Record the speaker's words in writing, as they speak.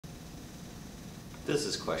This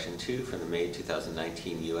is question 2 from the May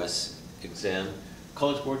 2019 U.S. exam.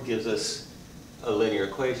 College Board gives us a linear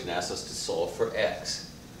equation, asks us to solve for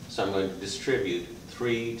x. So I'm going to distribute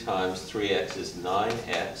 3 times 3x is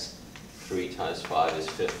 9x, 3 times 5 is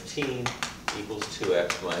 15, equals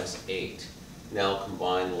 2x minus 8. Now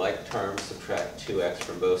combine like terms, subtract 2x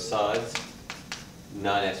from both sides.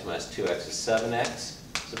 9x minus 2x is 7x.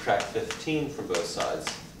 Subtract 15 from both sides.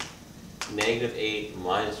 Negative 8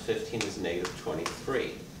 minus 15 is negative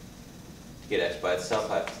 23. To get x by itself,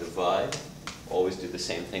 I have to divide. Always do the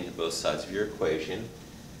same thing to both sides of your equation.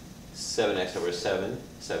 7x over 7,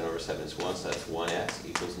 7 over 7 is 1, so that's 1x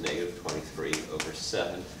equals negative 23 over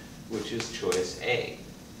 7, which is choice A.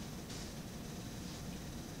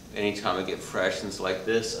 Anytime I get fractions like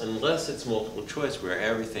this, unless it's multiple choice where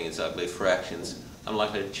everything is ugly fractions, I'm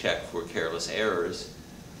likely to check for careless errors.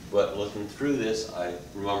 But looking through this, I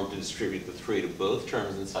remember to distribute the 3 to both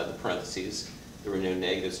terms inside the parentheses. There were no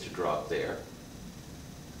negatives to drop there.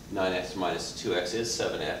 9x minus 2x is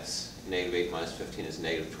 7x. Negative 8 minus 15 is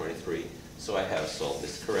negative 23. So I have solved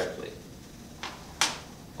this correctly.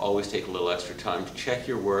 Always take a little extra time to check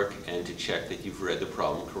your work and to check that you've read the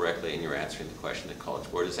problem correctly and you're answering the question the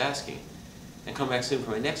College Board is asking. And come back soon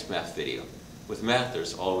for my next math video. With math,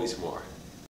 there's always more.